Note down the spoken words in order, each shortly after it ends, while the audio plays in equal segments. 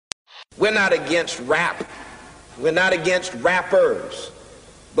We're not against rap. We're not against rappers.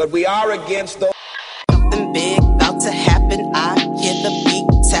 But we are against those. Something big about to happen. I hear the beat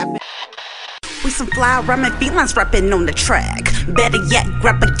tapping. We some fly rhyming felines rapping on the track. Better yet,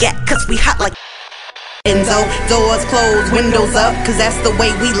 grab a gat, cause we hot like Enzo. Doors closed, windows up, cause that's the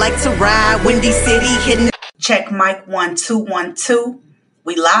way we like to ride. Windy City hitting. Check mic 1 2 1 2.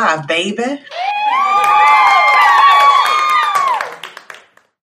 We live, baby.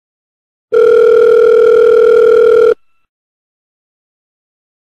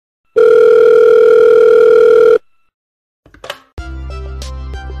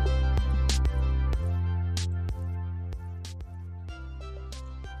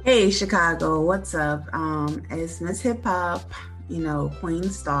 Hey Chicago, what's up? It's Miss Hip Hop, Queen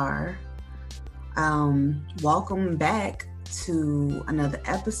Star. Welcome back to another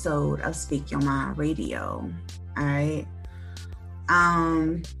episode of Speak Your Mind Radio. All right.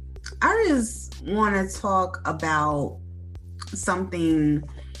 I just want to talk about something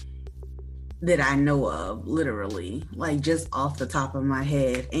that I know of, literally, like just off the top of my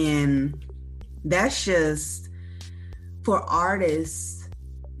head. And that's just for artists,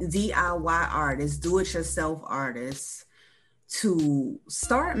 DIY artists, do-it-yourself artists, to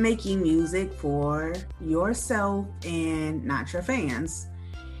start making music for yourself and not your fans.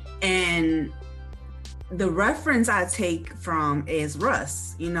 And the reference I take from is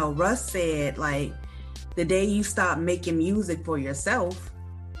Russ. Russ said, like, the day you stop making music for yourself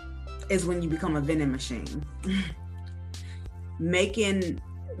is when you become a vending machine. Make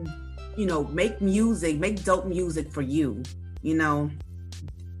music, make dope music for you,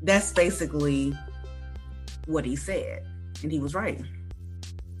 That's basically what he said. And he was right.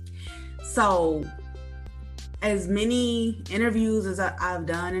 So as many interviews as I've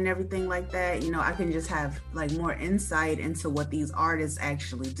done and everything like that, I can just have like more insight into what these artists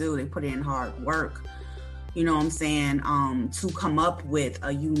actually do. They put in hard work, to come up with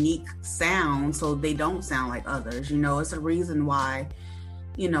a unique sound so they don't sound like others. It's a reason why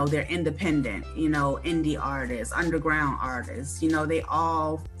they're independent, indie artists, underground artists, they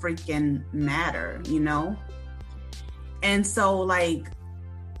all freaking matter, And so, like,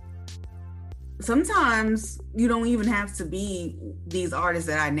 sometimes you don't even have to be these artists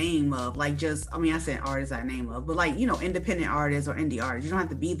that I name of, I said artists I name of, but like, independent artists or indie artists, you don't have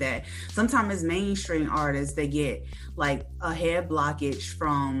to be that. Sometimes it's mainstream artists, they get like a head blockage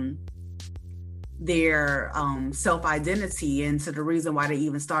from their self-identity into the reason why they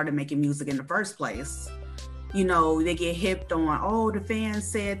even started making music in the first place. They get hipped on, the fans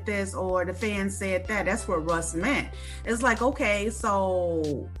said this or the fans said that. That's what Russ meant. It's like, okay,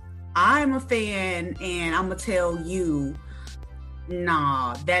 so I'm a fan and I'm gonna tell you,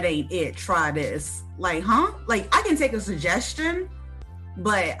 nah, that ain't it. Try this. Like, huh? Like, I can take a suggestion,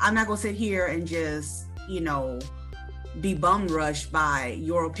 but I'm not gonna sit here and just, be bum rushed by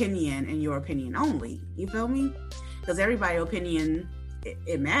your opinion and your opinion only. You feel me? Because everybody's opinion,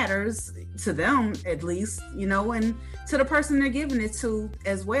 it matters to them, at least, and to the person they're giving it to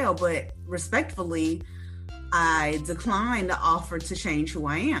as well. But respectfully, I decline the offer to change who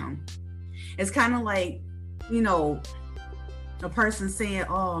I am. It's kind of like, a person saying,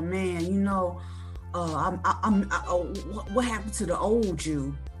 "Oh man, what happened to the old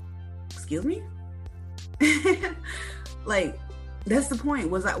you?" Excuse me? Like, that's the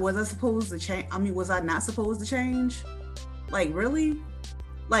point. Was I supposed to change? Was I not supposed to change? Like, really?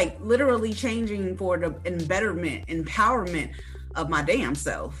 Like, literally changing for the empowerment of my damn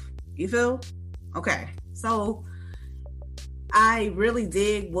self. You feel? Okay. So I really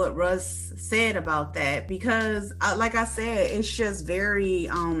dig what Russ said about that, because like I said, it's just very,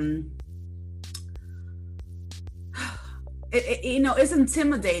 it's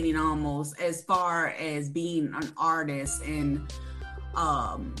intimidating almost, as far as being an artist and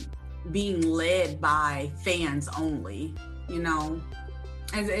being led by fans only.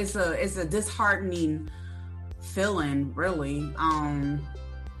 It's a disheartening feeling, really.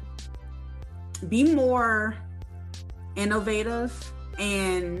 Be more innovative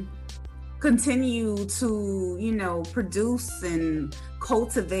and continue to produce and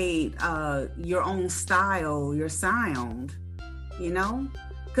cultivate your own style, your sound,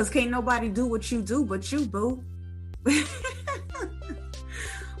 because can't nobody do what you do but you, boo.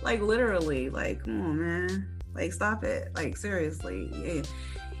 Like, literally, like, come on, man, like, stop it, like, seriously.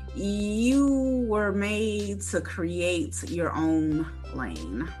 You were made to create your own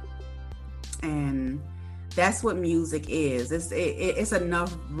lane, and that's what music is. It's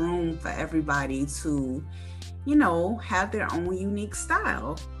enough room for everybody to, have their own unique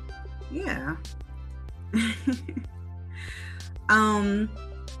style. Yeah.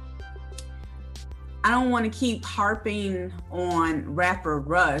 I don't want to keep harping on rapper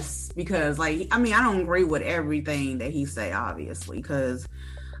Russ because, like, I mean, I don't agree with everything that he say, obviously, because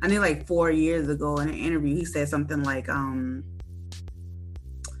I think like 4 years ago in an interview, he said something like,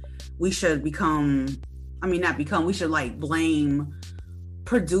 we should we should like blame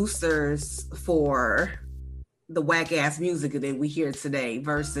producers for the whack ass music that we hear today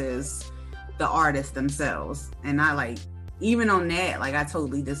versus the artists themselves. And I like, even on that, like, I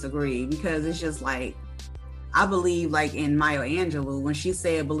totally disagree because it's just like, I believe like in Maya Angelou when she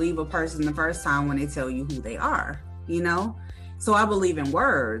said, believe a person the first time when they tell you who they are, you know? So I believe in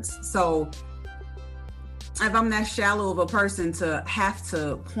words. So if I'm that shallow of a person to have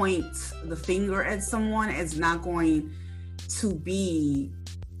to point the finger at someone, it's not going to be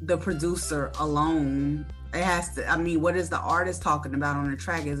the producer alone. It has to, I mean, what is the artist talking about on the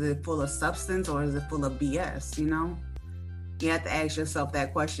track? Is it full of substance or is it full of BS, you know? You have to ask yourself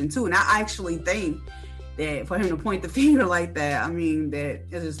that question too. And I actually think that for him to point the finger like that, I mean, that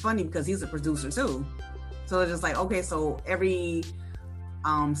it's just funny because he's a producer too. So it's just like, okay, so every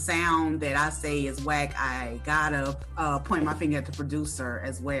sound that I say is whack, I gotta point my finger at the producer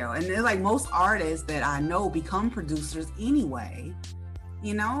as well. And it's like most artists that I know become producers anyway,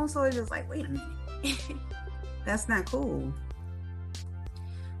 you know? So it's just like, wait a minute, that's not cool.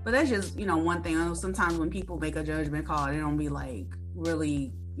 But that's just, you know, one thing. I know sometimes when people make a judgment call, they don't be like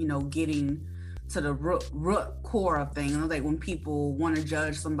really, you know, getting to the root core of things. Like when people want to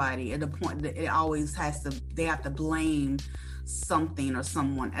judge somebody at the point that it always they have to blame something or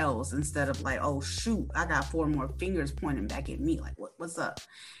someone else instead of like, oh shoot, I got 4 more fingers pointing back at me. Like what's up?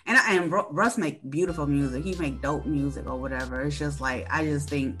 And Russ make beautiful music. He make dope music or whatever. It's just like, I just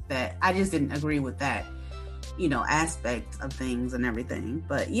think that I just didn't agree with that, you know, aspect of things and everything.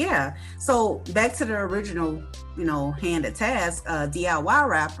 But yeah, so back to the original, you know, hand at task, DIY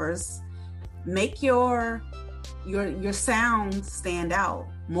rappers, make your sound stand out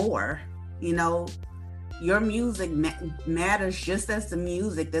more. You know, your music matters just as the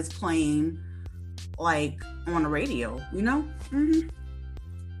music that's playing like on the radio, you know? Mm-hmm.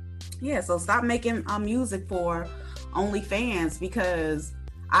 Yeah, so stop making music for OnlyFans because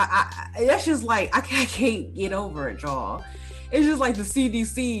I that's just like, I can't get over it, y'all. It's just like the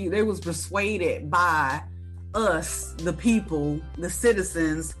CDC, they was persuaded by us, the people, the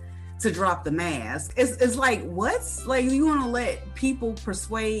citizens, to drop the mask. It's like, what? Like, you want to let people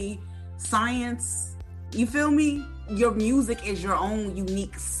persuade science? You feel me? Your music is your own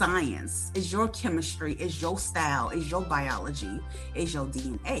unique science. It's your chemistry. It's your style. It's your biology. It's your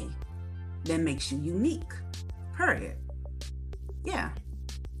DNA that makes you unique. Period. Yeah.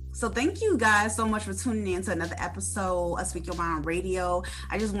 So thank you guys so much for tuning in to another episode of Speak Your Mind Radio.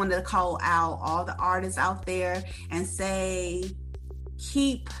 I just wanted to call out all the artists out there and say,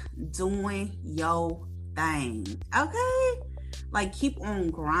 keep doing your thing, okay? Like, keep on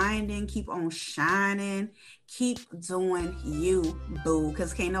grinding, keep on shining, keep doing you, boo,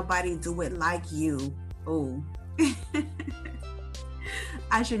 because can't nobody do it like you. Ooh.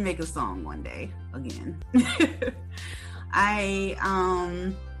 I should make a song one day again.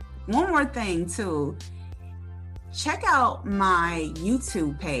 One more thing too. Check out my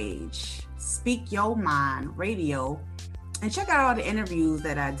YouTube page, Speak Your Mind Radio, and check out all the interviews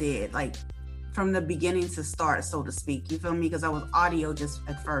that I did, like from the beginning to start, so to speak. You feel me? Because I was audio just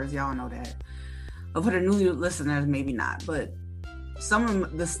at first, y'all know that. But for the new listeners, maybe not. But some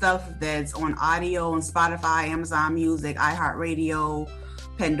of the stuff that's on audio on Spotify, Amazon Music, iHeartRadio,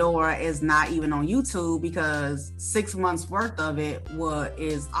 Pandora is not even on YouTube because 6 months worth of it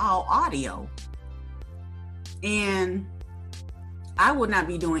is all audio. And I would not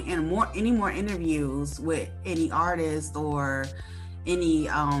be doing any more interviews with any artist or any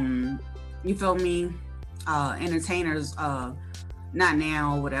you feel me, entertainers, not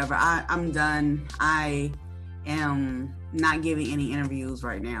now, whatever. I'm done. I am not giving any interviews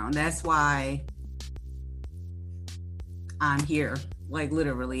right now. That's why I'm here. Like,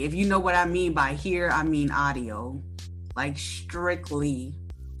 literally, if you know what I mean by here, I mean audio, like strictly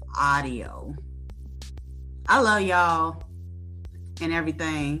audio. I love y'all and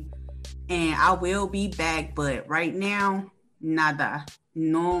everything, and I will be back, but right now, nada.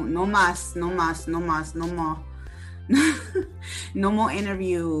 No más, no more. No more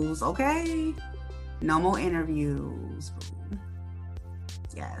interviews, okay? No more interviews.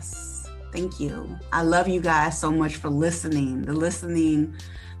 Yes. Thank you. I love you guys so much for listening. The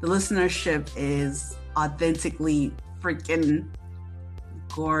listenership is authentically freaking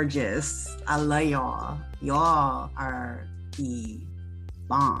gorgeous. I love y'all. Y'all are the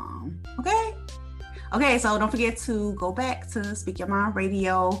bomb. Okay? Okay, so don't forget to go back to Speak Your Mind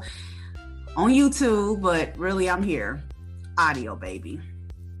Radio on YouTube, but really I'm here. Audio, baby.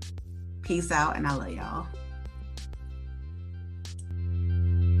 Peace out, and I love y'all.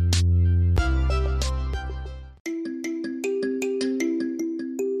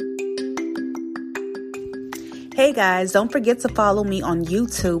 Hey guys, don't forget to follow me on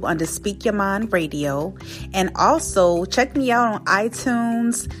YouTube under Speak Your Mind Radio. And also check me out on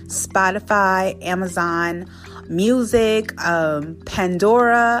iTunes, Spotify, Amazon Music,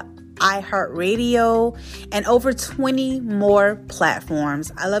 Pandora, iHeartRadio, and over 20 more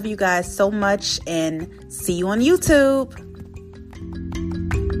platforms. I love you guys so much and see you on YouTube.